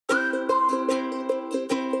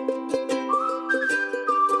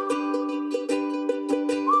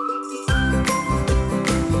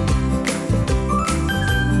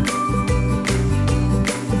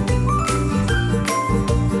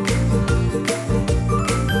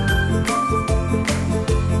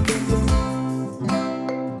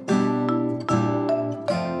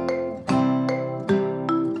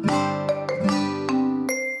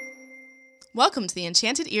Welcome to the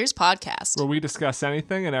Enchanted Ears podcast. where we discuss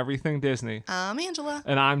anything and everything Disney. I'm Angela.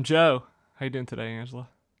 And I'm Joe. How you doing today, Angela?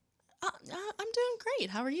 I'm doing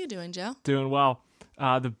great. How are you doing, Joe? Doing well.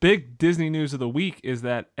 The big Disney news of the week is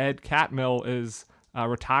that Ed Catmull is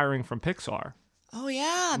retiring from Pixar. Oh,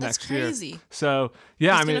 yeah. That's next year. crazy. So,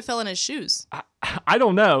 yeah, He's going to fill in his shoes. I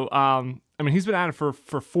don't know. He's been at it for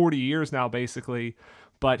 40 years now, basically.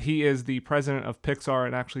 But he is the president of Pixar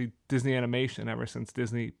and actually Disney Animation ever since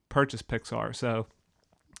Disney purchased Pixar. So,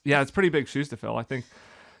 yeah, it's pretty big shoes to fill. I think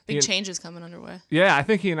Big changes coming underway. Yeah, I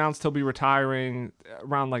think he announced he'll be retiring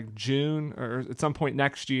around like June or at some point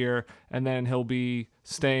next year, and then he'll be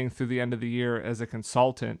staying through the end of the year as a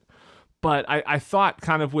consultant. But I thought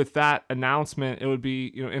kind of with that announcement, it would be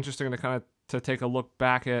interesting to kind of to take a look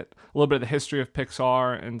back at a little bit of the history of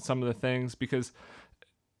Pixar and some of the things, because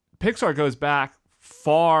Pixar goes back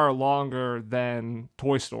far longer than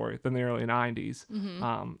Toy Story, than the early 90s.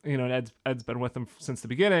 Mm-hmm. And Ed's been with them since the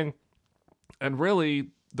beginning, and really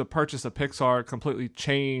the purchase of Pixar completely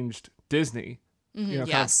changed Disney. Mm-hmm,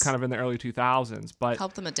 yes. kind of in the early 2000s, but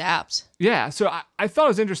help them adapt. Yeah, so I thought it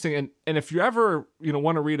was interesting, and if you ever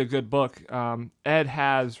want to read a good book, Ed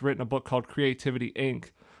has written a book called Creativity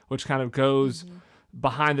Inc., which kind of goes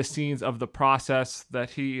behind the scenes of the process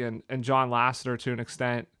that he and John Lasseter, to an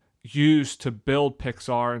extent, used to build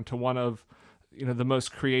Pixar into one of the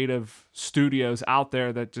most creative studios out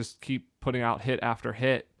there that just keep putting out hit after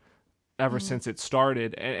hit ever since it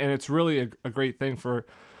started. And it's really a great thing for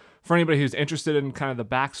anybody who's interested in kind of the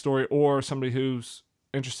backstory, or somebody who's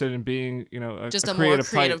interested in being, just a more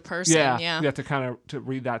creative person. Yeah. To kind of to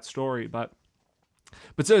read that story. But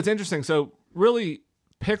so it's interesting. So really,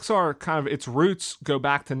 Pixar kind of its roots go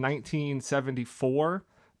back to 1974,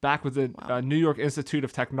 back with the New York Institute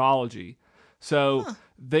of Technology. So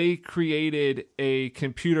they created a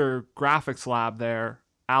computer graphics lab there.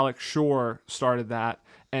 Alex Shore started that.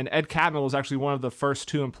 And Ed Catmull was actually one of the first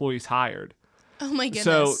 2 employees hired. Oh my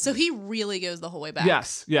goodness. So he really goes the whole way back.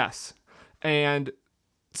 Yes. And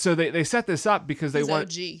so they set this up because they want...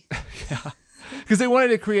 OG. Yeah. Because they wanted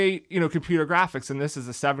to create, computer graphics. And this is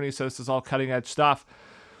the 70s, so this is all cutting edge stuff.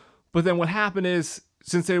 But then what happened is,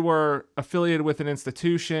 since they were affiliated with an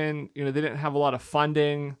institution, they didn't have a lot of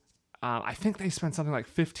funding. I think they spent something like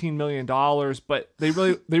 $15 million, but they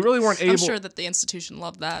really weren't able... I'm sure that the institution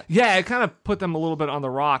loved that. Yeah, it kind of put them a little bit on the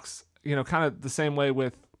rocks, kind of the same way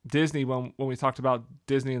with Disney when we talked about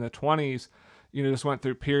Disney in the 20s, just went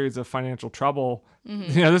through periods of financial trouble.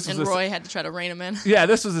 Mm-hmm. Roy had to try to rein him in. Yeah,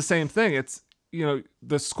 this was the same thing. It's,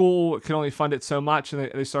 the school could only fund it so much, and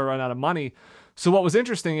they started running out of money. So what was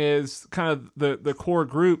interesting is kind of the core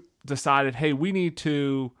group decided, hey, we need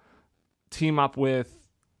to team up with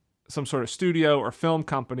some sort of studio or film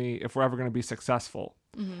company if we're ever going to be successful.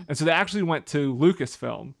 Mm-hmm. And so they actually went to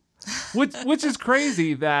Lucasfilm, which is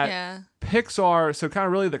crazy that Pixar, so kind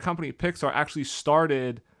of really the company Pixar actually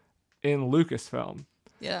started in Lucasfilm.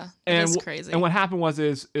 Yeah, that's crazy. And what happened was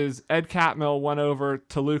Ed Catmull went over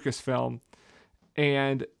to Lucasfilm,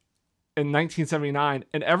 and in 1979,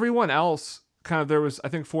 and everyone else, kind of, there was I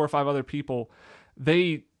think 4 or 5 other people,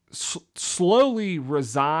 they slowly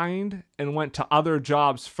resigned and went to other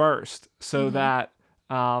jobs first, so that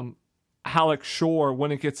Alex Shore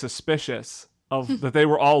wouldn't get suspicious of that they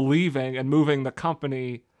were all leaving and moving the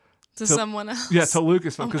company to someone else. Yeah, to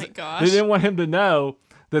Lucasfilm, because they didn't want him to know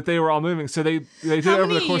that they were all moving. So they did it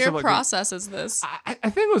over the course of How many year process is this? I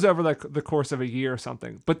think it was over the course of a year or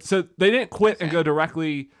something. But so they didn't quit and go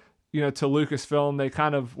directly to Lucasfilm. They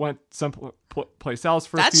kind of went someplace else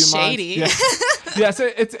for a few months. That's shady. Yeah. Yeah, so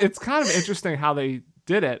it's kind of interesting how they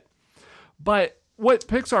did it. But what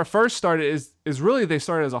Pixar first started is really they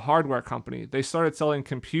started as a hardware company. They started selling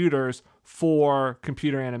computers for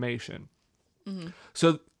computer animation. Mm-hmm.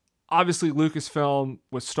 So obviously Lucasfilm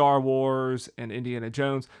with Star Wars and Indiana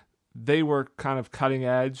Jones, they were kind of cutting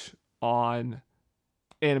edge on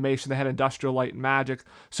animation. They had Industrial Light and Magic.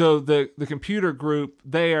 So the computer group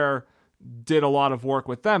there did a lot of work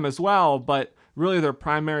with them as well, but really their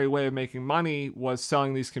primary way of making money was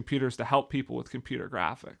selling these computers to help people with computer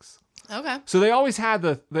graphics. Okay. So they always had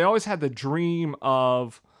the dream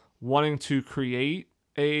of wanting to create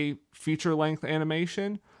a feature length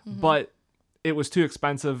animation, but it was too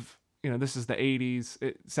expensive. This is the 80s,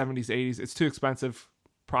 70s, 80s. It's too expensive.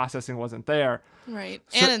 Processing wasn't there. Right.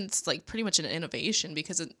 So, and it's like pretty much an innovation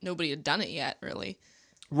because nobody had done it yet, really.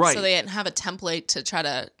 Right. So they didn't have a template to try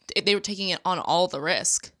to... They were taking it on all the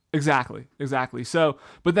risk. Exactly. So,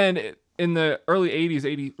 but then in the early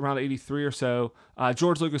 80s, around 83 or so,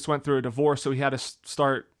 George Lucas went through a divorce, so he had to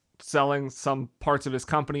start selling some parts of his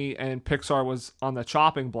company, and Pixar was on the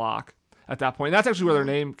chopping block at that point. And that's actually where their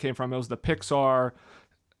name came from. It was the Pixar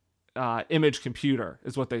image computer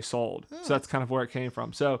is what they sold. So that's kind of where it came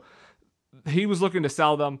from. So he was looking to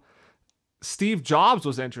sell them. Steve Jobs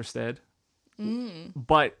was interested,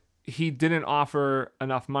 but he didn't offer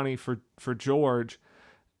enough money for George.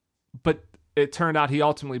 But it turned out he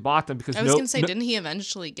ultimately bought them because I was going to say, didn't he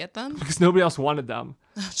eventually get them? Because nobody else wanted them.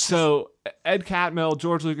 So Ed Catmull,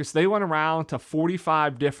 George Lucas, they went around to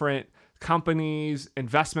 45 different companies,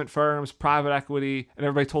 investment firms, private equity, and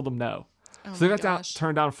everybody told them no. Oh so they got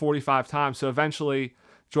turned down 45 times. So eventually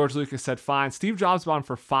George Lucas said, fine. Steve Jobs bought them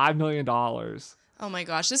for $5 million. Oh my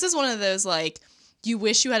gosh. This is one of those, like, you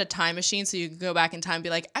wish you had a time machine so you could go back in time and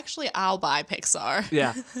be like, actually, I'll buy Pixar.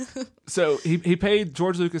 Yeah. So he paid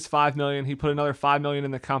George Lucas $5 million. He put another $5 million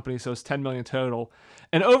in the company, so it's $10 million total.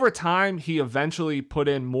 And over time, he eventually put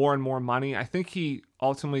in more and more money. I think he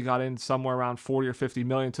ultimately got in somewhere around 40 or 50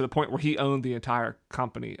 million to the point where he owned the entire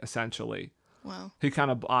company, essentially. Wow. He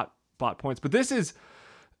kind of bought points. But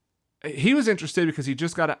he was interested because he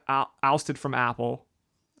just got ousted from Apple.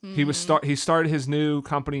 He started his new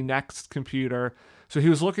company, Next Computer. So he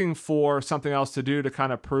was looking for something else to do to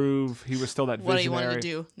kind of prove he was still that visionary. What he wanted to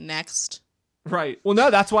do next. Right. Well, no,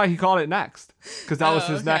 that's why he called it Next, because that was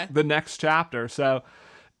his the next chapter. So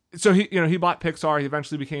he bought Pixar. He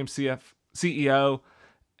eventually became CEO,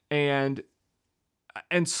 and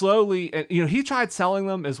slowly, and he tried selling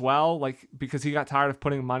them as well, like because he got tired of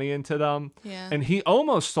putting money into them. Yeah. And he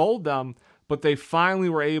almost sold them. But they finally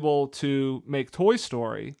were able to make Toy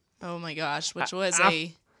Story. Oh my gosh, which was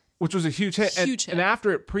a huge hit. And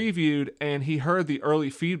after it previewed and he heard the early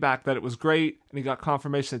feedback that it was great and he got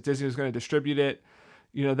confirmation that Disney was going to distribute it,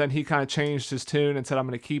 then he kind of changed his tune and said, I'm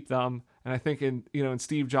going to keep them. And I think in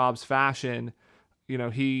Steve Jobs fashion,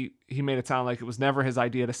 he made it sound like it was never his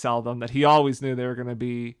idea to sell them, that he always knew they were going to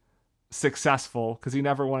be successful because he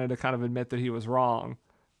never wanted to kind of admit that he was wrong.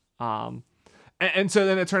 And so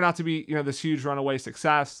then it turned out to be, this huge runaway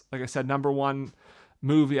success. Like I said, number one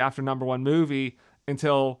movie after number one movie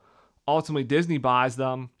until ultimately Disney buys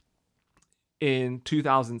them in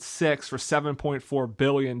 2006 for $7.4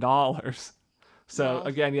 billion. So wow.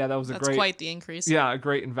 Again, yeah, that's quite the increase. Yeah, a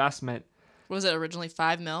great investment. What was it originally,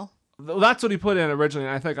 $5 million? That's what he put in originally.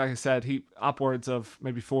 And I think, like I said, he upwards of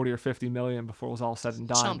maybe 40 or 50 million before it was all said and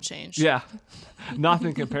done. Chump change. Yeah,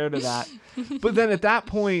 nothing compared to that. But then at that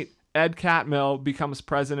point, Ed Catmull becomes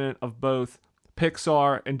president of both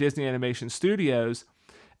Pixar and Disney Animation Studios.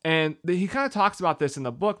 And he kind of talks about this in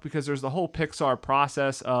the book because there's the whole Pixar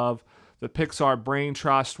process of the Pixar Brain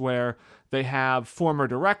Trust where they have former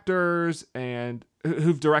directors and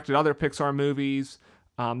who've directed other Pixar movies.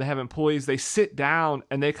 They have employees. They sit down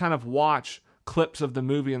and they kind of watch clips of the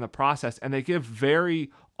movie in the process and they give very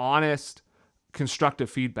honest, constructive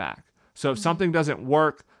feedback. So if something doesn't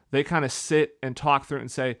work, they kind of sit and talk through it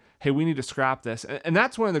and say, hey, we need to scrap this. And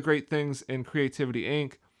that's one of the great things in Creativity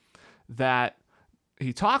Inc. that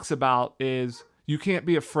he talks about is you can't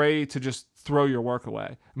be afraid to just throw your work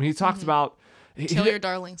away. I mean, he talks about... Kill your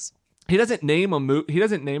darlings. He doesn't name he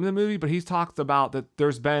doesn't name the movie, but he's talked about that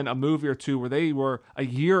there's been a movie or two where they were a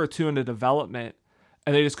year or two into development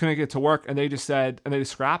and they just couldn't get to work and they just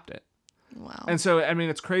scrapped it. Wow. And so, I mean,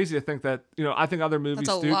 it's crazy to think that, I think other movies...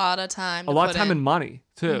 That's a lot of time. A lot of time and money,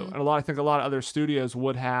 too. And I think a lot of other studios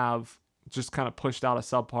would have just kind of pushed out a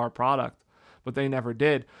subpar product, but they never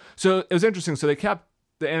did. So it was interesting. So they kept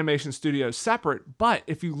the animation studios separate. But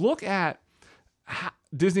if you look at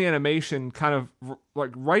Disney Animation kind of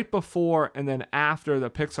like right before and then after the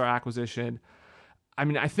Pixar acquisition, I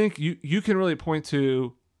mean, I think you can really point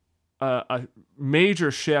to a major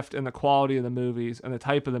shift in the quality of the movies and the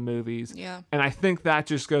type of the movies. Yeah. And I think that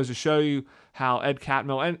just goes to show you how Ed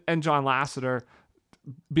Catmull and John Lasseter,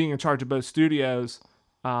 being in charge of both studios,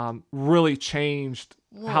 really changed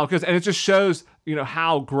how, and it just shows,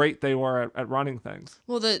 how great they were at running things.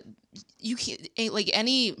 Well, you can't, like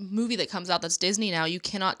any movie that comes out that's Disney now, you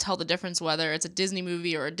cannot tell the difference whether it's a Disney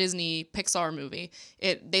movie or a Disney Pixar movie.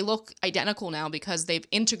 They look identical now because they've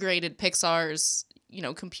integrated Pixar's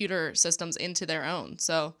computer systems into their own.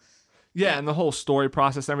 So yeah, and the whole story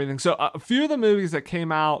process and everything. So a few of the movies that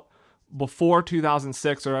came out before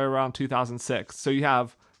 2006 or around 2006. So you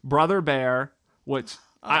have Brother Bear, which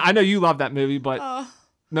I know you love that movie, but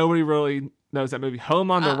nobody really knows that movie. Home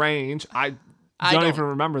on the Range. I don't even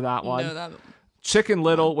remember that one. Know that. Chicken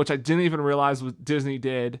Little, which I didn't even realize what Disney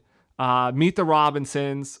did. Meet the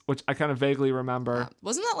Robinsons, which I kind of vaguely remember.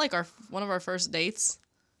 Wasn't that like one of our first dates?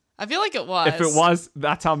 I feel like it was. If it was,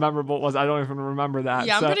 that's how memorable it was. I don't even remember that.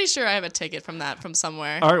 Yeah, I'm pretty sure I have a ticket from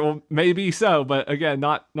somewhere. All right, well, maybe so, but again,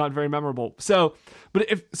 not very memorable. So, but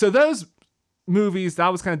those movies, that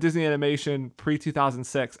was kind of Disney animation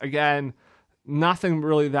pre-2006. Again, nothing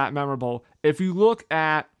really that memorable. If you look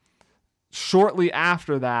at shortly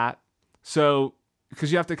after that, so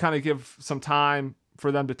because you have to kind of give some time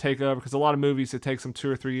for them to take over, because a lot of movies, it takes them 2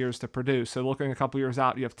 or 3 years to produce. So looking a couple years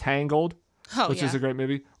out, you have Tangled, which is a great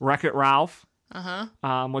movie. Wreck-It Ralph,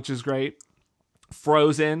 which is great.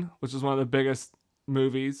 Frozen, which is one of the biggest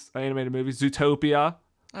movies, animated movies. Zootopia.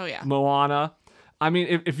 Oh, yeah. Moana. I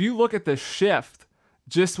mean, if you look at the shift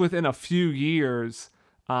just within a few years,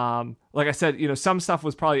 like I said, some stuff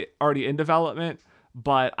was probably already in development,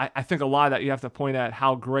 but I think a lot of that you have to point at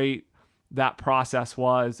how great that process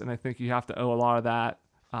was, and I think you have to owe a lot of that,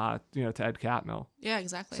 to Ed Catmull. Yeah,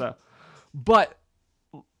 exactly.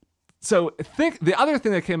 So I think the other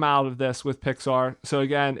thing that came out of this with Pixar. So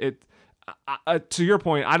again, to your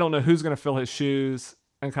point, I don't know who's going to fill his shoes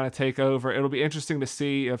and kind of take over. It'll be interesting to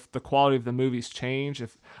see if the quality of the movies change.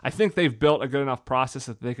 I think they've built a good enough process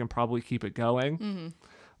that they can probably keep it going.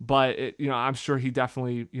 But I'm sure he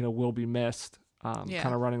definitely will be missed, kind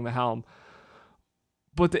of running the helm.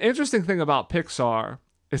 But the interesting thing about Pixar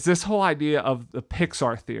is this whole idea of the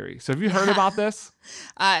Pixar theory. So have you heard about this?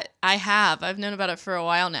 I have. I've known about it for a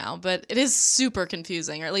while now, but it is super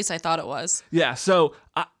confusing, or at least I thought it was. Yeah. So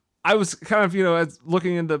I was kind of, as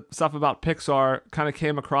looking into stuff about Pixar, kind of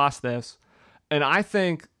came across this, and I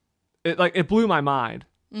think it blew my mind.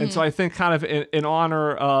 And so I think kind of in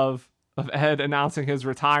honor of Ed announcing his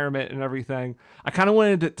retirement and everything, I kind of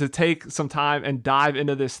wanted to take some time and dive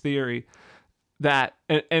into this theory that,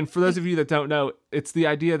 and for those of you that don't know, it's the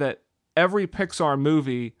idea that every Pixar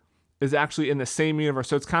movie is actually in the same universe.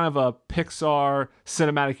 So it's kind of a Pixar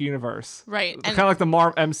cinematic universe. Right. Kind of like the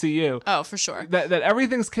Marvel MCU. Oh, for sure. That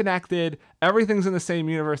everything's connected, everything's in the same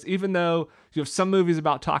universe, even though you have some movies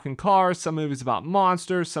about talking cars, some movies about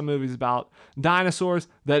monsters, some movies about dinosaurs,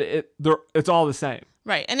 that it's all the same.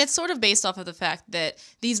 Right. And it's sort of based off of the fact that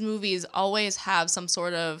these movies always have some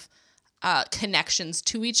sort of connections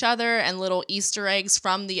to each other and little Easter eggs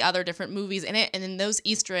from the other different movies in it. And then those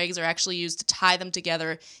Easter eggs are actually used to tie them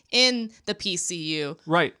together in the PCU.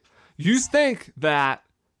 Right. You think that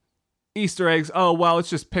Easter eggs, oh, well,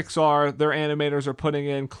 it's just Pixar. Their animators are putting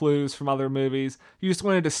in clues from other movies. You just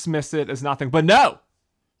want to dismiss it as nothing. But no.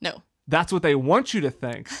 That's what they want you to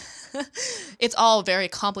think. It's all a very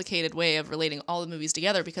complicated way of relating all the movies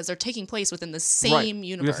together because they're taking place within the same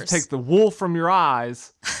universe. You have to take the wool from your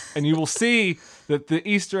eyes, and you will see that the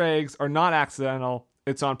Easter eggs are not accidental.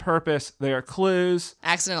 It's on purpose. They are clues.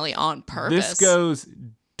 Accidentally on purpose. This goes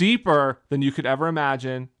deeper than you could ever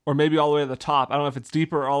imagine, or maybe all the way to the top. I don't know if it's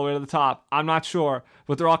deeper or all the way to the top. I'm not sure,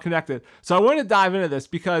 but they're all connected. So I wanted to dive into this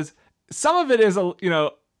because some of it is a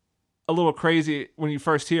little crazy when you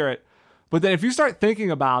first hear it. But then if you start thinking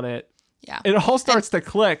about it, it all starts to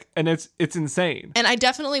click, and it's insane. And I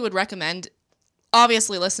definitely would recommend,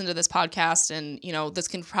 obviously, listen to this podcast, and this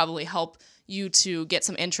can probably help you to get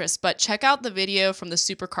some interest. But check out the video from the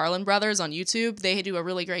Super Carlin Brothers on YouTube. They do a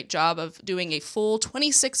really great job of doing a full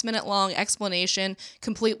 26-minute long explanation,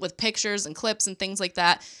 complete with pictures and clips and things like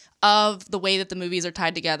that, of the way that the movies are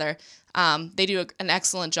tied together. They do an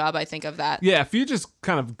excellent job, I think, of that. Yeah, if you just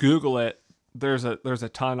kind of Google it, there's a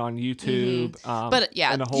ton on YouTube. But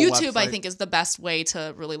yeah, and a whole YouTube, website. I think, is the best way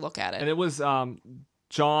to really look at it. And it was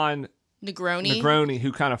John Negroni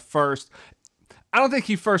who kind of first, I don't think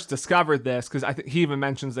he first discovered this, because I think he even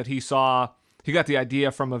mentions that he got the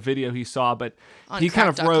idea from a video he saw, but on he kind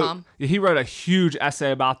of craft.com. wrote a huge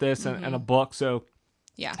essay about this and a book. So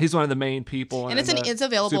yeah, he's one of the main people. And it's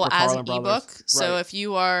available Super as Carlin an Brothers. ebook. So Right. if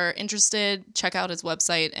you are interested, check out his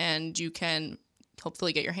website and you can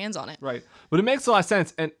hopefully get your hands on it. Right. But it makes a lot of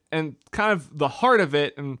sense, and kind of the heart of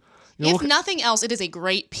it, and if nothing else, it is a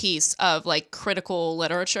great piece of critical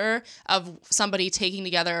literature of somebody taking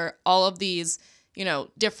together all of these,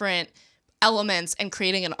 different elements and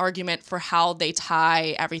creating an argument for how they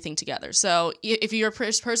tie everything together. So if you're a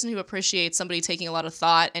person who appreciates somebody taking a lot of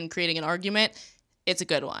thought and creating an argument, it's a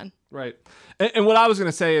good one. Right. And what I was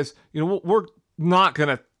going to say is, we're not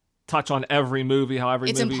going to touch on every movie, how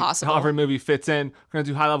every movie fits in. We're going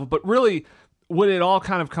to do high level, but really what it all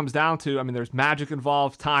kind of comes down to, I mean, there's magic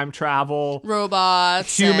involved, time travel,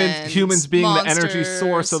 robots, humans being monsters. the energy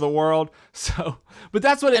source of the world. So, but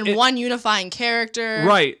that's what one unifying character.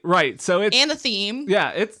 Right. So it's, and a theme.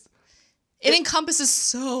 Yeah. It encompasses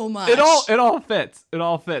so much. It all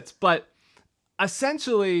fits. But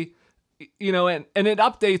essentially, and it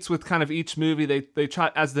updates with kind of each movie. They try,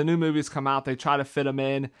 as the new movies come out, they try to fit them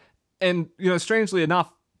in. And, strangely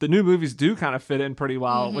enough, the new movies do kind of fit in pretty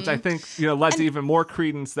well, which I think, lends even more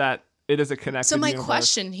credence that it is a connected So my universe.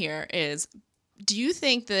 question here is, do you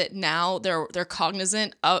think that now they're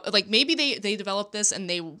cognizant of, like, maybe they developed this and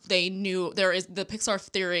they knew the Pixar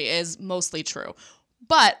theory is mostly true,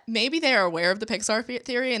 but maybe they're aware of the Pixar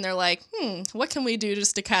theory and they're like, what can we do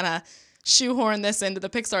just to kind of shoehorn this into the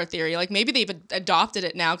Pixar theory? Like, maybe they've adopted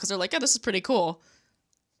it now because they're like, oh, this is pretty cool.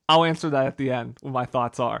 I'll answer that at the end, what my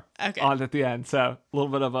thoughts are Okay. on at the end. So a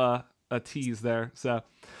little bit of a tease there. So,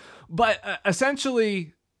 but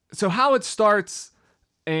essentially, so how it starts,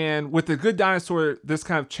 and with The Good Dinosaur, this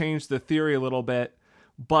kind of changed the theory a little bit,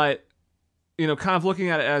 but kind of looking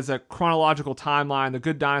at it as a chronological timeline, The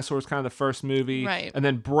Good Dinosaur is kind of the first movie, Right. and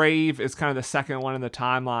then Brave is kind of the second one in the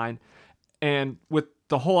timeline. And with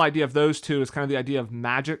the whole idea of those two is kind of the idea of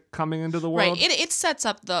magic coming into the world. Right. It sets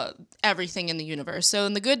up everything in the universe. So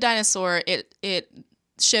in The Good Dinosaur, it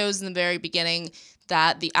shows in the very beginning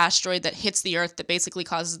that the asteroid that hits the Earth that basically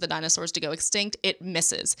causes the dinosaurs to go extinct, it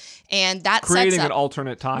misses. And that creating sets up an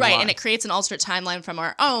alternate timeline. Right, and it creates an alternate timeline from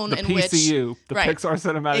our own. The in PCU, which, the right, Pixar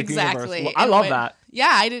Cinematic exactly. Universe. I love that. Yeah,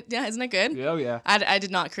 I did. Yeah, isn't it good? Oh, yeah. I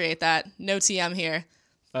did not create that. No TM here.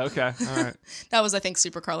 Okay, all right. That was, I think,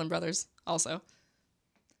 Super Carlin Brothers also.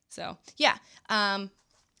 So, yeah.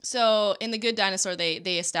 So in The Good Dinosaur, they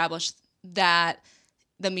established that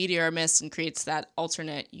the meteor missed and creates that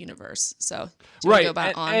alternate universe. So, do you want to go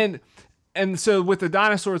back on? And so with the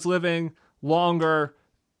dinosaurs living longer,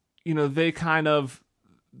 they kind of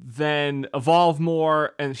then evolve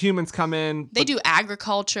more, and humans come in. They do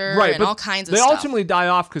agriculture right, and all kinds of they stuff. They ultimately die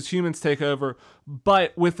off because humans take over.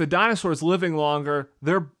 But with the dinosaurs living longer,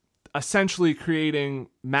 they're essentially creating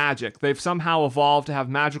magic. They've somehow evolved to have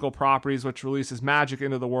magical properties, which releases magic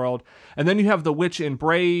into the world. And then you have the witch in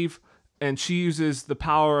Brave, and she uses the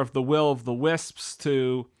power of the will of the wisps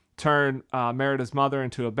to turn Merida's mother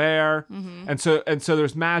into a bear. Mm-hmm. And so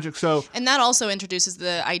there's magic. And that also introduces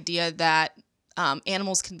the idea that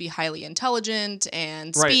animals can be highly intelligent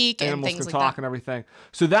and speak, and things like that. Animals can talk and everything.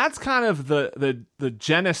 So that's kind of the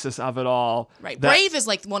genesis of it all. Right. Brave is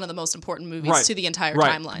like one of the most important movies to the entire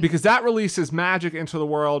timeline. Because that releases magic into the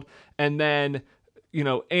world, and then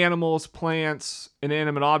animals, plants,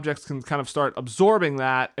 inanimate objects can kind of start absorbing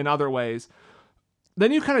that in other ways.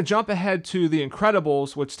 Then you kind of jump ahead to The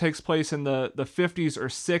Incredibles, which takes place in the 50s or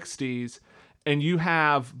 60s, and you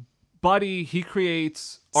have Buddy. He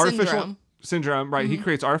creates artificial syndrome, right? Mm-hmm. He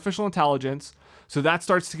creates artificial intelligence. So that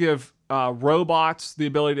starts to give robots the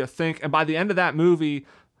ability to think. And by the end of that movie,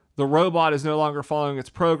 the robot is no longer following its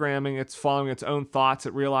programming. It's following its own thoughts.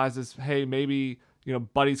 It realizes, hey, maybe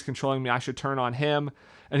Buddy's controlling me. I should turn on him.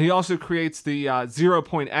 And he also creates the 0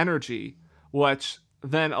 point energy, which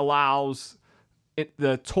then allows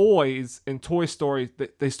the toys in Toy Story,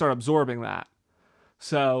 they start absorbing that.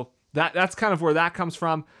 So that's kind of where that comes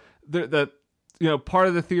from. The part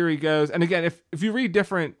of the theory goes, and again, if you read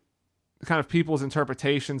different kind of people's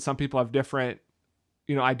interpretations, some people have different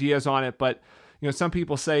ideas on it, but some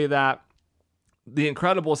people say that the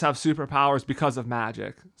Incredibles have superpowers because of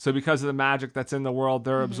magic. So because of the magic that's in the world,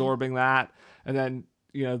 they're absorbing that, and then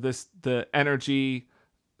the energy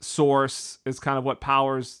source is kind of what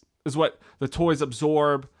the toys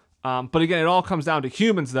absorb. But again, it all comes down to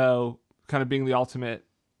humans, though, kind of being the ultimate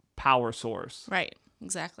power source. Right.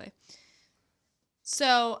 Exactly.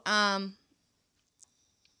 So,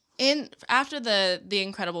 after the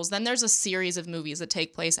Incredibles, then there's a series of movies that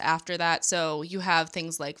take place after that. So you have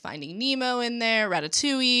things like Finding Nemo in there,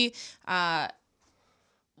 Ratatouille,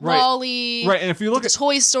 WALL-E, right? And if you look at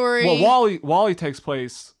Toy Story, well, WALL-E takes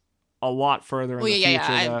place a lot further in the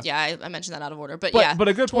future. I mentioned that out of order, but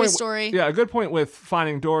a good Toy point. Story. Yeah, a good point with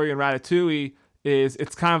Finding Dory and Ratatouille is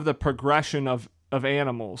it's kind of the progression of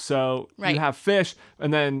animals. So you have fish,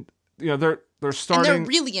 and then they're starting. And they're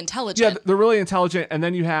really intelligent. Yeah, they're really intelligent. And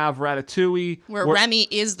then you have Ratatouille, where Remy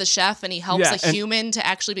is the chef, and he helps a human to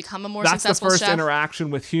actually become a more successful chef. That's the first interaction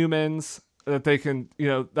with humans that they can.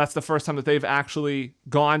 That's the first time that they've actually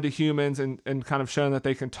gone to humans and kind of shown that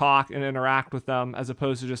they can talk and interact with them, as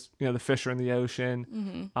opposed to just the fish are in the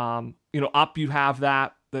ocean. Mm-hmm. Up you have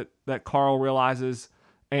that Carl realizes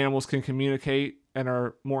animals can communicate and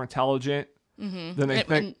are more intelligent. Mm-hmm. Than they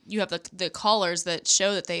think. And you have the callers that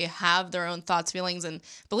show that they have their own thoughts, feelings, and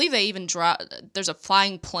I believe they even there's a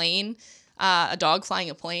flying plane, a dog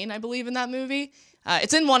flying a plane, I believe, in that movie.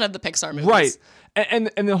 It's in one of the Pixar movies. Right.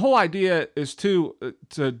 And the whole idea is to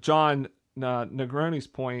John Negroni's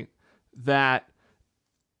point that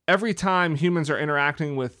every time humans are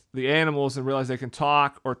interacting with the animals and realize they can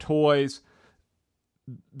talk, or toys,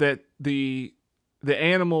 that the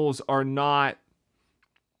animals are not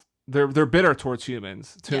they're bitter towards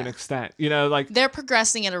humans to an extent. You know, like they're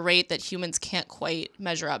progressing at a rate that humans can't quite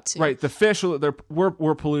measure up to. Right, the fish,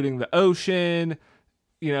 we're polluting the ocean.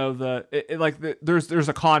 You know, there's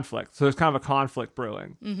a conflict. So there's kind of a conflict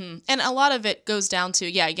brewing. Mm-hmm. And a lot of it goes down to,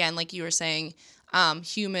 again, like you were saying,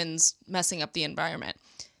 humans messing up the environment.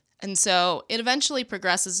 And so it eventually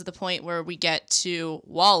progresses to the point where we get to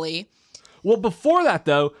WALL-E. Well, before that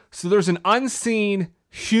though, so there's an unseen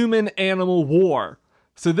human-animal war.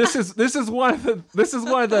 So this is one of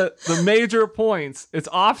the major points. It's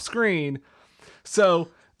off screen. So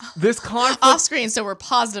this conflict off screen, so we're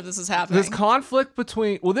positive this is happening. This conflict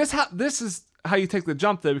between this is how you take the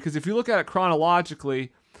jump though, because if you look at it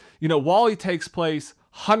chronologically, you know, WALL-E takes place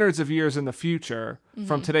hundreds of years in the future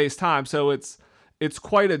from today's time. So it's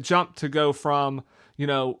quite a jump to go from, you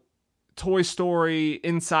know, Toy Story,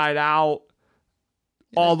 Inside Out,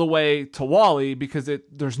 all the way to WALL-E, because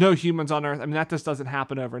there's no humans on Earth. I mean, that just doesn't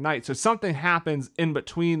happen overnight. So something happens in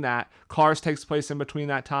between that. Cars takes place in between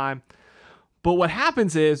that time. But what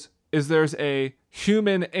happens is there's a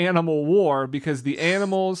human-animal war, because the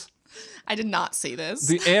animals... I did not see this.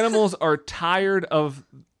 The animals are tired of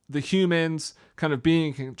the humans kind of being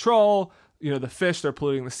in control. You know, the fish, they're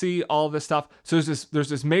polluting the sea, all of this stuff. So there's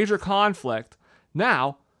this major conflict.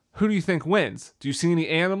 Now, who do you think wins? Do you see any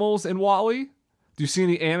animals in WALL-E? Do you see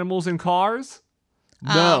any animals in Cars?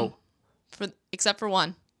 No. Except for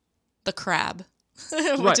one, the crab,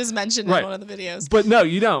 which is mentioned in one of the videos. But no,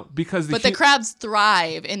 you don't, because the crabs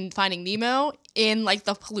thrive in Finding Nemo in like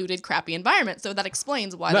the polluted, crappy environment. So that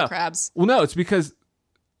explains why the crabs. Well, no, it's because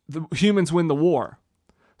the humans win the war.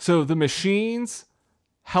 So the machines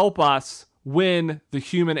help us win the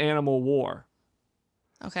human-animal war.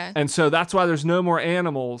 Okay. And so that's why there's no more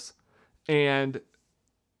animals, and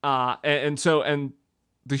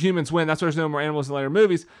the humans win. That's why there's no more animals in later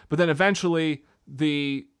movies. But then eventually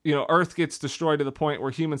Earth gets destroyed to the point where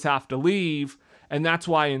humans have to leave, and that's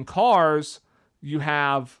why in Cars you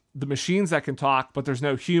have the machines that can talk, but there's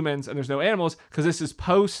no humans and there's no animals, because this is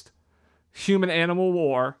post human-animal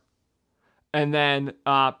war, and then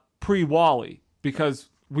pre-WALL-E, because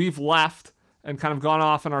we've left and kind of gone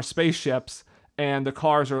off in our spaceships, and the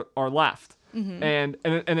cars are left. Mm-hmm.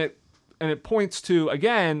 And it points to,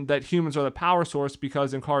 again, that humans are the power source,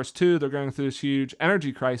 because in Cars 2, they're going through this huge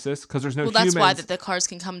energy crisis because there's no humans. Well, that's why the cars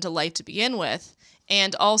can come to life to begin with.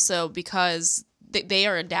 And also because they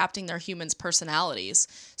are adapting their humans' personalities.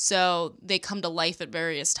 So they come to life at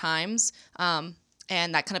various times. And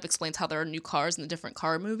that kind of explains how there are new cars in the different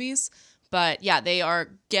car movies. But yeah, they are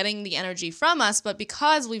getting the energy from us. But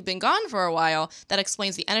because we've been gone for a while, that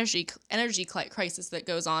explains the energy crisis that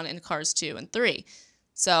goes on in Cars 2 and 3.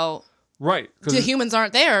 So... Right. The humans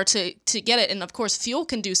aren't there to get it. And of course, fuel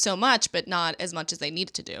can do so much, but not as much as they need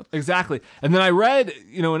it to do. Exactly. And then I read,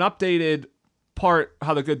 an updated part,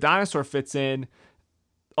 how The Good Dinosaur fits in.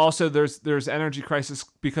 Also, there's energy crisis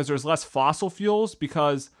because there's less fossil fuels,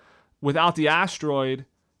 because without the asteroid,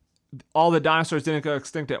 all the dinosaurs didn't go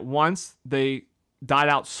extinct at once. They died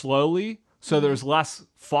out slowly. So there's less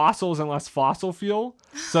fossils and less fossil fuel.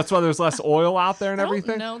 So that's why there's less oil out there and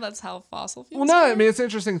everything. No, that's how fossil fuels Well, no, work. I mean, it's an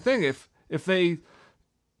interesting thing. If they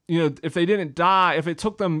didn't die, if it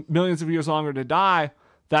took them millions of years longer to die,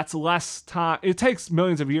 that's less time. It takes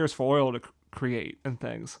millions of years for oil to create and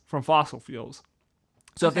things from fossil fuels.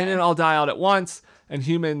 So if they didn't all die out at once, and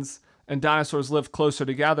humans and dinosaurs live closer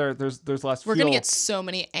together, there's less fuel. We're going to get so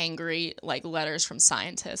many angry letters from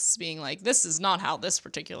scientists being like, this is not how this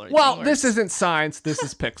particular thing works. This isn't science, this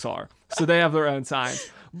is Pixar. So they have their own science.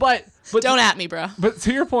 But don't at me, bro. But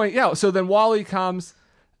to your point, so then WALL-E comes,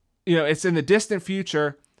 it's in the distant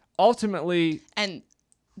future. Ultimately, and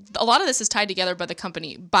a lot of this is tied together by the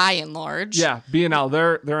company, by and large. Yeah, B&L,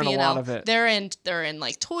 they're in a lot of it. They're in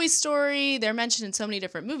like Toy Story. They're mentioned in so many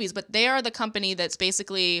different movies, but they are the company that's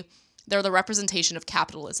basically, they're the representation of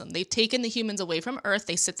capitalism. They've taken the humans away from Earth.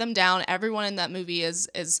 They sit them down. Everyone in that movie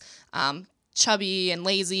is chubby and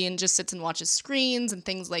lazy and just sits and watches screens and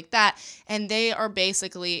things like that. And they are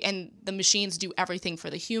basically, and the machines do everything for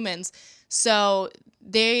the humans. So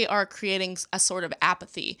they are creating a sort of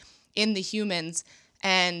apathy in the humans.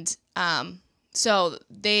 And so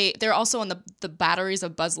they're also on the batteries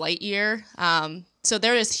of Buzz Lightyear. So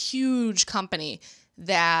they're this huge company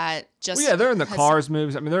that just they're in the Cars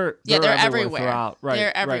movies. I mean, they're everywhere throughout. Right,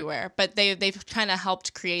 they're everywhere. Right. But they've kind of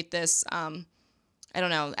helped create this. I don't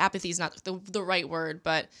know. Apathy is not the right word,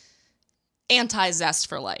 but anti-zest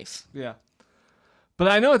for life. Yeah. But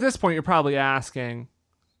I know at this point you're probably asking,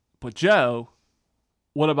 but Joe,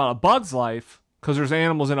 what about A Bug's Life? Because there's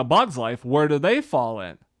animals in A Bug's Life. Where do they fall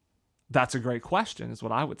in? That's a great question, is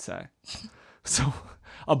what I would say. So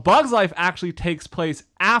A Bug's Life actually takes place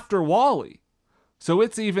after Wall-E. So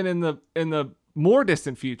it's even in the more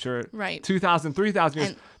distant future, right? 2,000, 3,000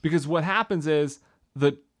 years. Because what happens is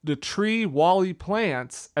the tree Wall-E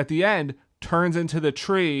plants at the end turns into the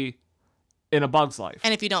tree in A Bug's Life.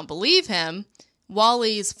 And if you don't believe him,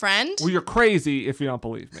 Wall-E's friend... Well, you're crazy if you don't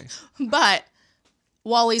believe me. But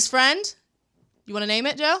Wall-E's friend, you want to name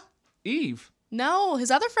it, Joe? Eve. No,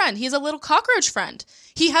 his other friend. He has a little cockroach friend.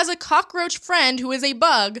 He has a cockroach friend who is a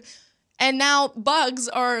bug. And now bugs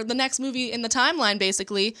are the next movie in the timeline,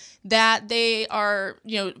 basically, that they are,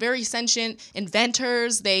 very sentient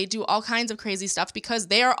inventors. They do all kinds of crazy stuff because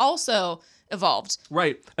they are also evolved.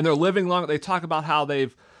 Right. And they're living long. They talk about how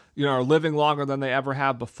they've, are living longer than they ever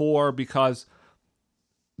have before because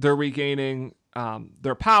they're regaining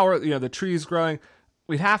their power. The tree's growing.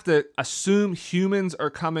 We'd have to assume humans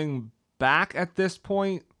are coming back at this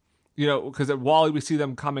point, because at Wall-E we see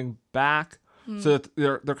them coming back. So that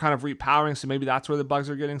they're kind of repowering. So maybe that's where the bugs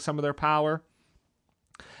are getting some of their power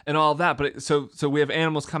and all of that. But so we have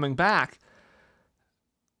animals coming back.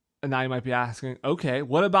 And now you might be asking, okay,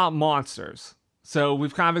 what about monsters? So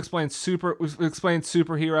we've kind of explained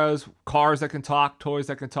superheroes, cars that can talk, toys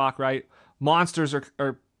that can talk, right? Monsters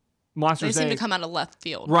are monsters. They seem to come out of left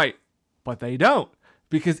field. Right. But they don't.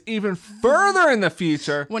 Because even further in the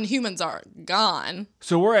future, when humans are gone.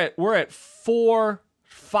 So we're at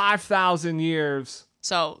 5,000 years.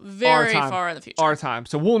 So very far in the future. Our time.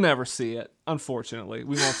 So we'll never see it. Unfortunately,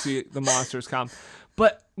 we won't see the monsters come.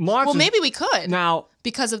 But monsters. Well, maybe we could now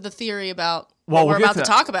because of the theory about what we're about to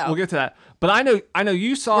talk about. We'll get to that. But I know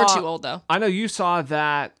you saw. We're too old though. I know you saw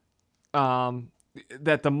that.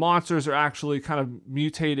 That the monsters are actually kind of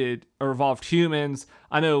mutated or evolved humans.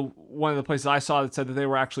 I know one of the places I saw that said that they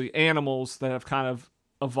were actually animals that have kind of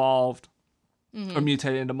evolved or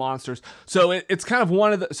mutated into monsters. So it's kind of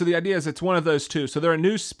one of the. So the idea is it's one of those two. So they're a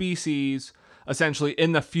new species essentially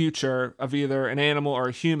in the future of either an animal or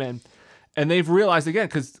a human, and they've realized again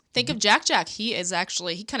because think of Jack Jack. He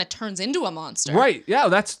kind of turns into a monster. Right. Yeah.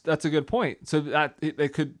 That's a good point. So that they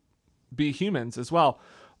could be humans as well.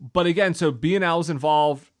 But again, so B&L is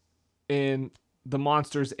involved in the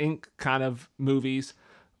Monsters, Inc. kind of movies,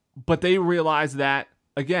 but they realize that,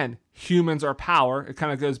 again, humans are power. It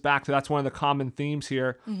kind of goes back to that's one of the common themes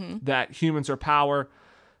here, that humans are power.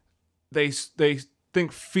 They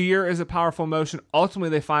think fear is a powerful emotion. Ultimately,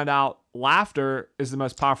 they find out laughter is the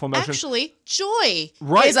most powerful emotion. Actually, joy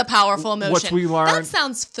is a powerful emotion. Which we learn. That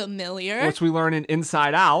sounds familiar. Which we learn in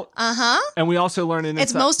Inside Out. And we also learn in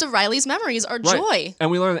It's most of Riley's memories are joy.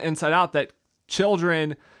 And we learn in Inside Out that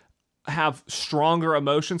children have stronger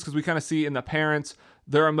emotions because we kind of see in the parents,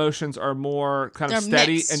 their emotions are more kind of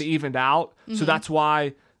steady mixed and evened out. So that's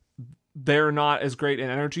why they're not as great an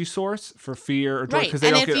energy source for fear or joy because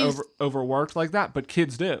they don't get overworked like that, but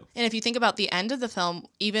kids do. And if you think about the end of the film,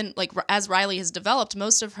 even like as Riley has developed,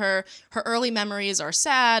 most of her early memories are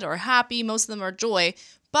sad or happy. Most of them are joy.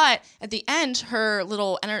 But at the end, her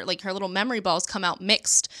little memory balls come out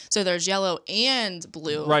mixed. So there's yellow and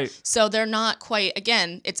blue. Right. So they're not quite,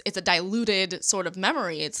 again, it's a diluted sort of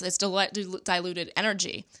memory. It's diluted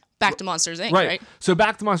energy. Back to Monsters, Inc., right? So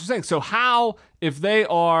back to Monsters, Inc. So how, if they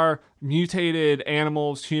are mutated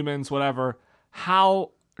animals, humans, whatever,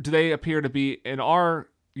 how do they appear to be in our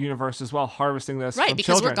universe as well, harvesting this from because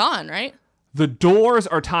children? We're gone, right? The doors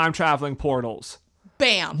are time-traveling portals.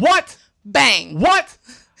 Bam. What? Bang. What?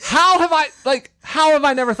 How have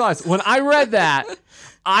I never thought this? When I read that,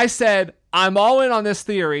 I said, I'm all in on this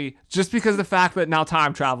theory just because of the fact that now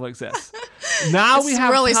time travel exists. Now we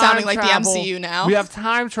have really time sounding like travel. the MCU now. We have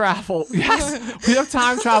time travel. Yes, we have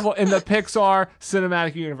time travel in the Pixar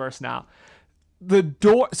cinematic universe now.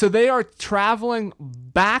 So they are traveling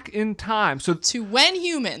back in time. So to when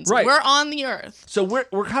humans were on the Earth. So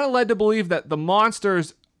we're kind of led to believe that the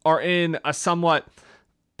monsters are in a somewhat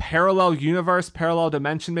parallel universe, parallel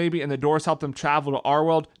dimension maybe, and the doors help them travel to our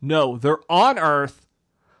world. No, they're on Earth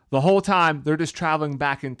the whole time. They're just traveling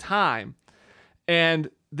back in time. And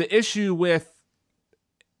the issue with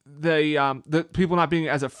the people not being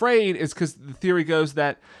as afraid is because the theory goes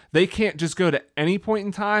that they can't just go to any point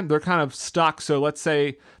in time. They're kind of stuck. So let's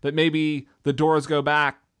say that maybe the doors go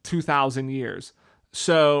back 2,000 years.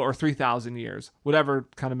 Or 3,000 years, whatever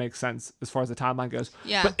kind of makes sense as far as the timeline goes.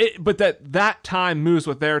 Yeah. But that time moves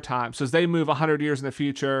with their time. So as they move 100 years in the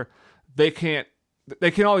future, they can't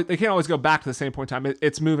always go back to the same point in time.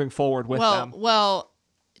 It's moving forward with them. Well,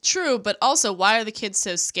 true, but also why are the kids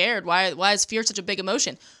so scared? Why is fear such a big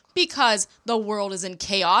emotion? Because the world is in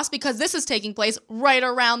chaos, because this is taking place right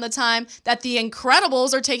around the time that the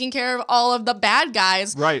Incredibles are taking care of all of the bad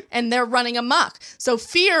guys. Right. And they're running amok. So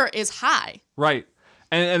fear is high. Right.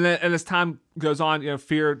 And as time goes on,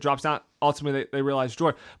 fear drops down. Ultimately, they realize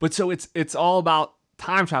joy. But so it's all about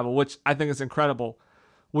time travel, which I think is incredible.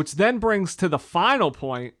 Which then brings to the final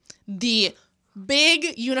point. The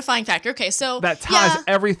big unifying factor. Okay, so that ties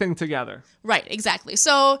everything together. Right, exactly.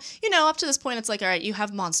 So, up to this point, it's like, all right, you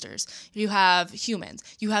have monsters, you have humans,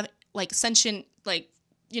 you have like sentient, like,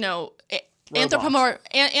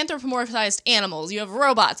 anthropomorphized animals, you have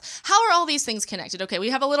robots. How are all these things connected? Okay,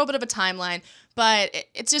 we have a little bit of a timeline, but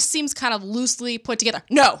it just seems kind of loosely put together.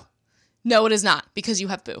 No, it is not, because you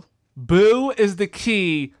have Boo. Boo is the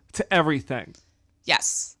key to everything.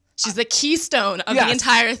 Yes. She's the keystone of the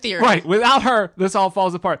entire theory. Right. Without her, this all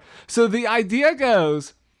falls apart. So the idea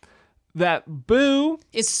goes that Boo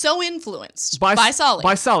is so influenced by Sully.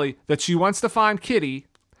 By Sully, that she wants to find Kitty,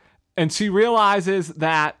 and she realizes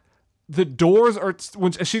that the doors are,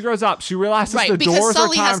 when she grows up, she realizes the doors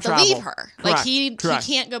Sully are time has to travel. leave her. Correct. Like he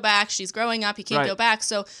can't go back. She's growing up. He can't go back.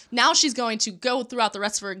 So now she's going to go throughout the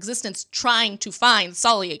rest of her existence trying to find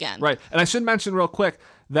Sully again. Right. And I should mention real quick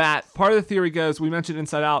that part of the theory goes, we mentioned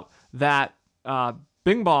Inside Out, that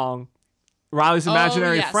Bing Bong, Riley's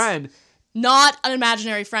imaginary friend, not an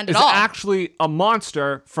imaginary friend at all, is actually a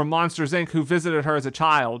monster from Monsters, Inc. who visited her as a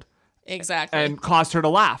child. Exactly. And caused her to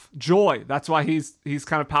laugh. Joy. That's why he's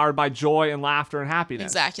kind of powered by joy and laughter and happiness.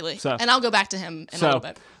 Exactly. So, and I'll go back to him in a little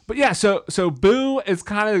bit. But yeah, so Boo is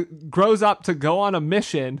kind of grows up to go on a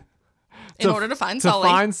mission in order to find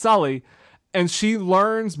Sully. And she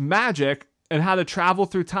learns magic and how to travel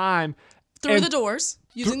through time. Through the doors.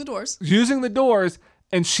 Using the doors.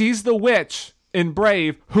 And she's the witch in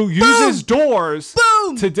Brave who uses doors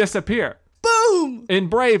to disappear. Boom! In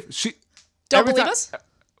Brave, she... Don't believe us?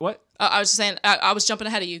 What? I was just saying, I was jumping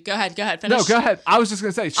ahead of you. Go ahead, finish. No, go ahead. I was just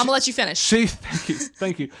going to say. I'm going to let you finish.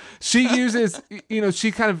 Thank you. She uses,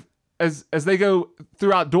 she kind of, as they go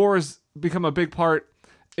throughout doors, become a big part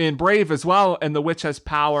in Brave as well, and the witch has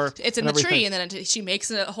power. It's in the tree, and then she makes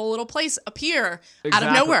a whole little place appear out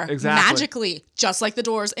of nowhere, magically, just like the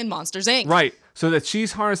doors in Monsters, Inc. Right, so that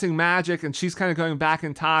she's harnessing magic, and she's kind of going back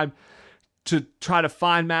in time to try to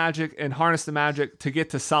find magic and harness the magic to get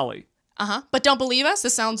to Sully. But don't believe us?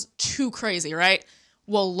 This sounds too crazy, right?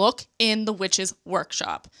 Well, look in the witch's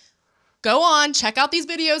workshop. Go on, check out these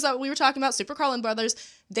videos that we were talking about, Super Carlin Brothers.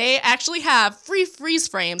 They actually have free freeze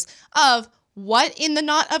frames of what in the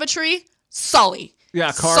knot of a tree? Sully.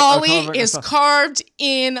 Yeah, Sully is carved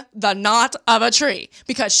in the knot of a tree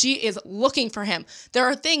because she is looking for him. There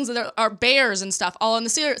are things that are bears and stuff all on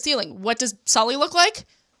the ceiling. What does Sully look like?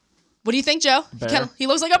 What do you think, Joe? He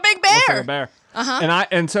looks like a big bear. Looks like a bear.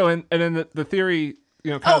 And then the theory,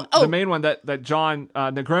 the main one that John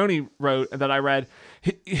Negroni wrote that I read,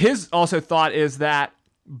 his also thought is that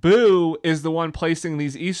Boo is the one placing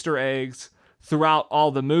these Easter eggs throughout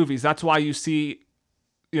all the movies. That's why you see,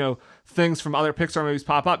 things from other Pixar movies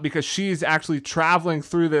pop up, because she's actually traveling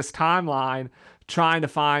through this timeline trying to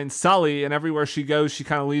find Sully, and everywhere she goes, she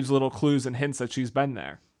kind of leaves little clues and hints that she's been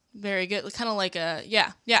there. Very good. Kind of like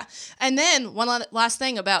yeah. And then one last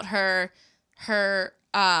thing about her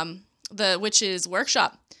the witch's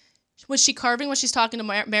workshop. Was she carving when she's talking to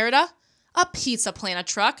Merida? A Pizza Planet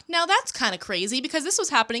truck. Now that's kind of crazy because this was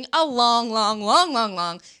happening a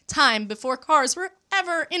long time before cars were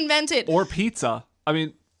ever invented. Or pizza. I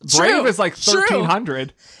mean, Brave is like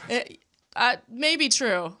 1300. Maybe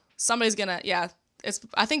true. Somebody's gonna, I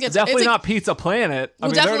think it's definitely not Pizza Planet.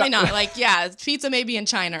 Well, definitely not. Like, pizza may be in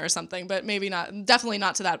China or something, but maybe not. Definitely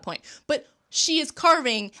not to that point. But she is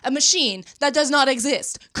carving a machine that does not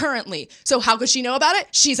exist currently. So how could she know about it?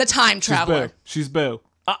 She's a time traveler. She's Boo.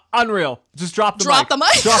 Unreal. Just drop the mic. Drop the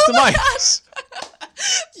mic. Drop the mic. Gosh.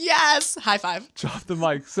 Yes. High five. Drop the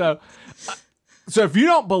mic. So if you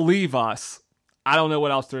don't believe us, I don't know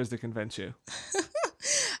what else there is to convince you.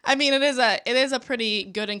 I mean, it is a pretty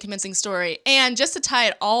good and convincing story. And just to tie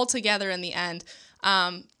it all together in the end,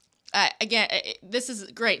 again, this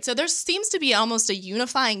is great. So there seems to be almost a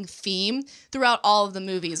unifying theme throughout all of the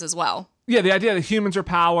movies as well. Yeah, the idea that humans are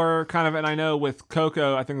power, kind of, and I know with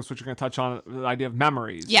Coco, I think that's what you're going to touch on, the idea of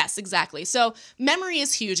memories. Yes, exactly. So memory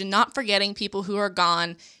is huge, and not forgetting people who are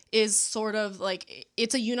gone is sort of like,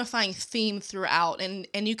 it's a unifying theme throughout, and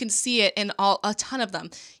you can see it in a ton of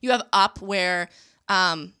them. You have Up, where,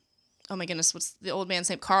 oh my goodness, what's the old man's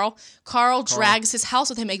name? Carl drags his house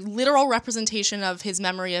with him, a literal representation of his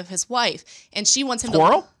memory of his wife, and she wants him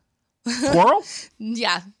Squirrel? Squirrel?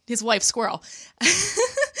 Yeah, his wife Squirrel.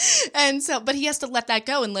 And so, but he has to let that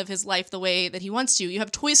go and live his life the way that he wants to. You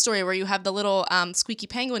have Toy Story where you have the little squeaky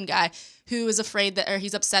penguin guy who is afraid that, or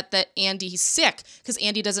he's upset that Andy's sick because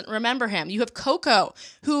Andy doesn't remember him. You have Coco,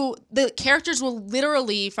 who the characters will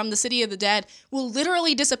literally, from the City of the Dead, will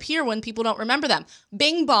literally disappear when people don't remember them.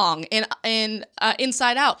 Bing Bong in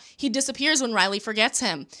Inside Out, he disappears when Riley forgets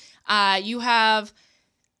him. You have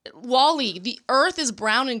Wall-E, the Earth is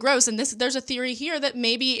brown and gross, and there's a theory here that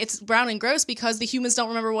maybe it's brown and gross because the humans don't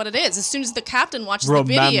remember what it is. As soon as the captain watches the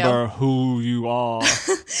video, remember who you are.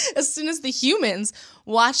 as soon as the humans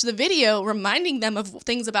watch the video reminding them of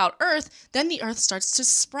things about Earth, then the Earth starts to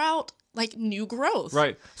sprout like new growth.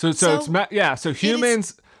 Right. So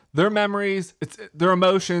humans, their memories, it's their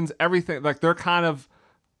emotions, everything, like they're kind of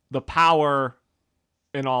the power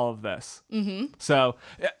in all of this. Mm-hmm. So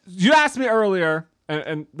you asked me earlier,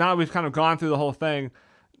 and now we've kind of gone through the whole thing,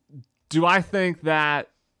 do I think that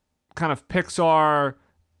kind of Pixar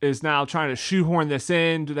is now trying to shoehorn this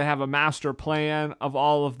in? Do they have a master plan of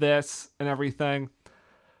all of this and everything?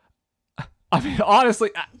 I mean,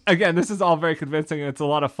 honestly, again, this is all very convincing, and it's a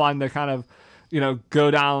lot of fun to kind of,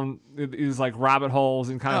 go down these like rabbit holes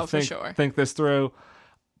and kind of think this through.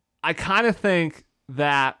 I kind of think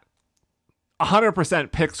that 100%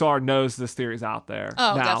 Pixar knows this theory's out there.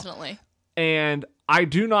 Oh, now. Definitely. And I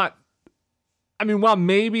do not, while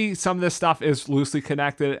maybe some of this stuff is loosely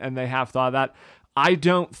connected and they have thought of that, I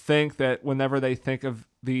don't think that whenever they think of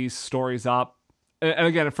these stories up, and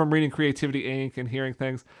again, from reading Creativity Inc. and hearing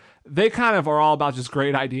things, they kind of are all about just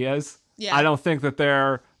great ideas. Yeah. I don't think that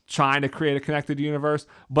they're trying to create a connected universe,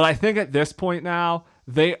 but I think at this point now,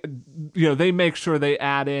 they make sure they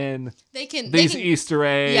add in these Easter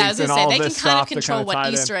eggs. Yeah, I was and gonna say all they this can kind of stuff control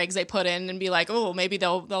what Easter in. eggs they put in and be like, oh, maybe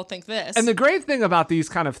they'll think this. And the great thing about these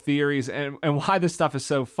kind of theories and why this stuff is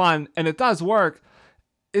so fun, and it does work,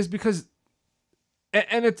 is because,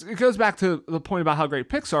 and it goes back to the point about how great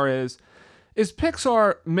Pixar is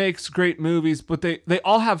Pixar makes great movies, but they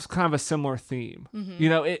all have kind of a similar theme.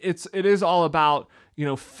 Mm-hmm. It is all about,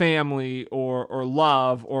 family or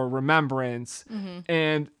love or remembrance.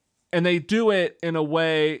 Mm-hmm. And they do it in a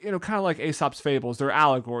way, kind of like Aesop's fables. They're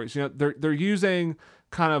allegories. They're using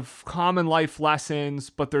kind of common life lessons,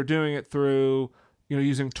 but they're doing it through,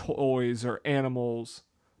 using toys or animals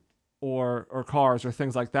or cars or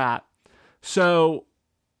things like that. So,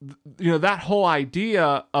 that whole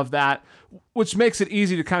idea of that, which makes it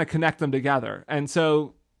easy to kind of connect them together. And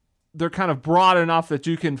so they're kind of broad enough that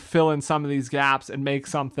you can fill in some of these gaps and make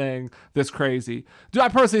something this crazy. Do I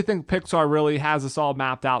personally think Pixar really has this all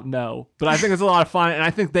mapped out? No. But I think it's a lot of fun, and I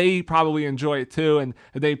think they probably enjoy it too, and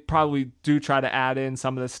they probably do try to add in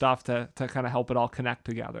some of this stuff to kind of help it all connect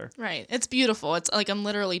together. Right. It's beautiful. It's like I'm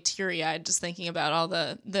literally teary-eyed just thinking about all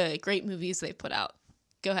the great movies they put out.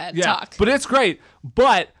 Go ahead, talk. But it's great.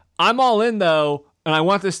 But I'm all in, though, and I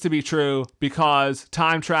want this to be true because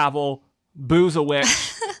time travel, Boo's a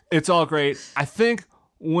witch. It's all great. I think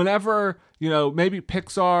whenever, maybe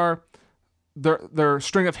Pixar, their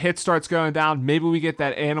string of hits starts going down, maybe we get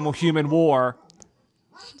that animal-human war.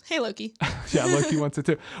 Hey, Loki. Yeah, Loki wants it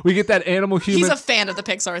too. We get that animal-human... He's a fan of the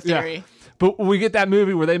Pixar theory. Yeah. But we get that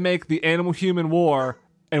movie where they make the animal-human war,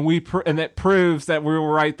 and it proves that we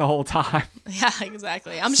were right the whole time. Yeah,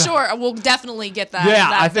 exactly. I'm sure we'll definitely get that. Yeah,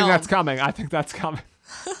 that I think film. that's coming.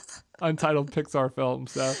 Untitled Pixar film.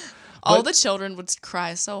 So all the children would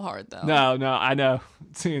cry so hard, though. No, I know.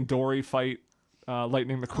 Seeing Dory fight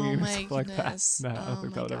Lightning McQueen or something like that. No, I don't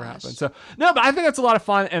think that would ever happen. So no, but I think it's a lot of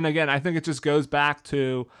fun. And again, I think it just goes back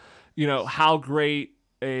to, how great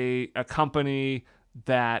a company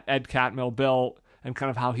that Ed Catmull built, and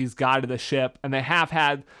kind of how he's guided the ship. And they have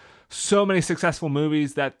had so many successful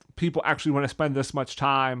movies that people actually want to spend this much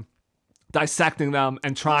time dissecting them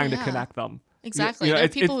and trying to connect them. Exactly. There are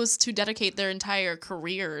people who dedicate their entire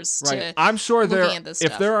careers to I'm sure looking at this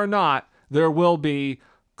stuff. If there are not, there will be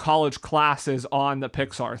college classes on the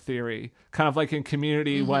Pixar theory. Kind of like in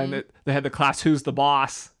Community when they had the class Who's the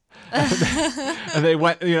Boss? and they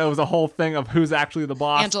went, it was a whole thing of who's actually the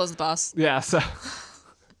boss. Angela's the boss. Yeah, so...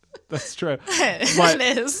 That's true.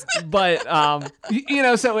 It is. But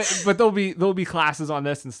but there'll be classes on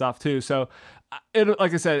this and stuff too. So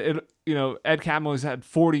like I said, Ed Catmull has had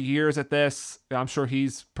 40 years at this. I'm sure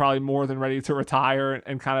he's probably more than ready to retire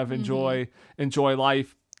and kind of enjoy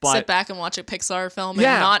life. But sit back and watch a Pixar film and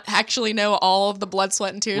not actually know all of the blood,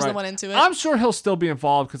 sweat, and tears that went into it. I'm sure he'll still be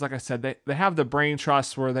involved because, like I said, they have the brain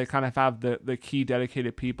trust where they kind of have the key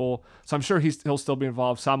dedicated people. So I'm sure he'll still be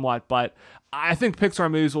involved somewhat. But I think Pixar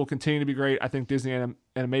movies will continue to be great. I think Disney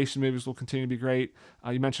animation movies will continue to be great.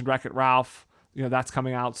 You mentioned Wreck-It Ralph. that's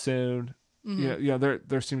coming out soon.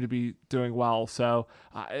 They seem to be doing well. So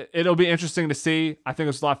it'll be interesting to see. I think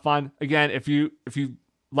it's a lot of fun. Again, if you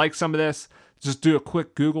like some of this, just do a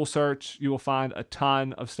quick Google search. You will find a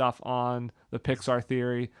ton of stuff on the Pixar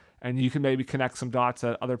theory, and you can maybe connect some dots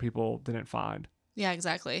that other people didn't find. Yeah,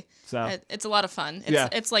 exactly. So it's a lot of fun.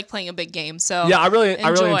 It's like playing a big game. So yeah, I really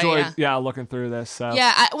enjoyed looking through this. So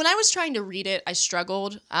yeah, when I was trying to read it, I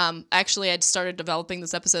struggled. Actually, I'd started developing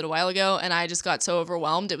this episode a while ago, and I just got so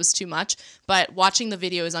overwhelmed. It was too much. But watching the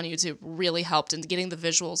videos on YouTube really helped, and getting the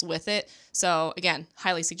visuals with it. So again,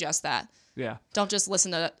 highly suggest that. Yeah. Don't just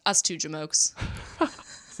listen to us two jamokes.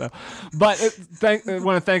 I want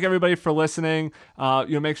to thank everybody for listening.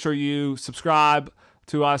 Make sure you subscribe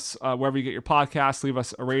to us wherever you get your podcasts. Leave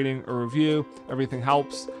us a rating or review. Everything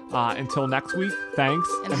helps. Until next week, thanks,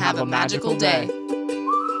 and have a magical day.